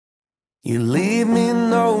You leave me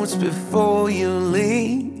notes before you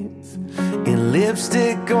leave, and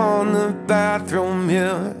lipstick on the bathroom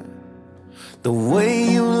mirror. The way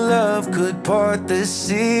you love could part the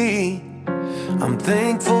sea. I'm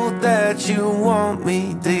thankful that you want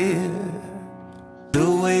me, dear.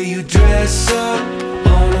 The way you dress up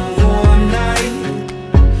on a warm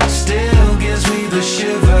night still gives me the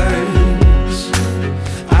shivers.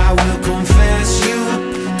 I will confess you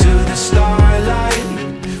to the starlight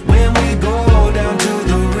when we go down to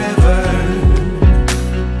the river.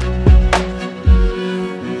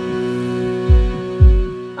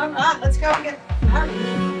 All right, let's go get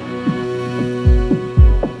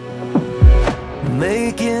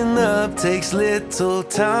Making up takes little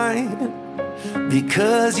time,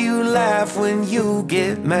 because you laugh when you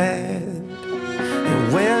get mad.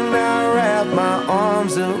 And when I wrap my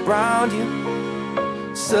arms around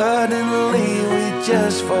you, suddenly we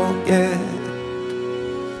just forget.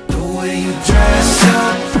 The way you dress up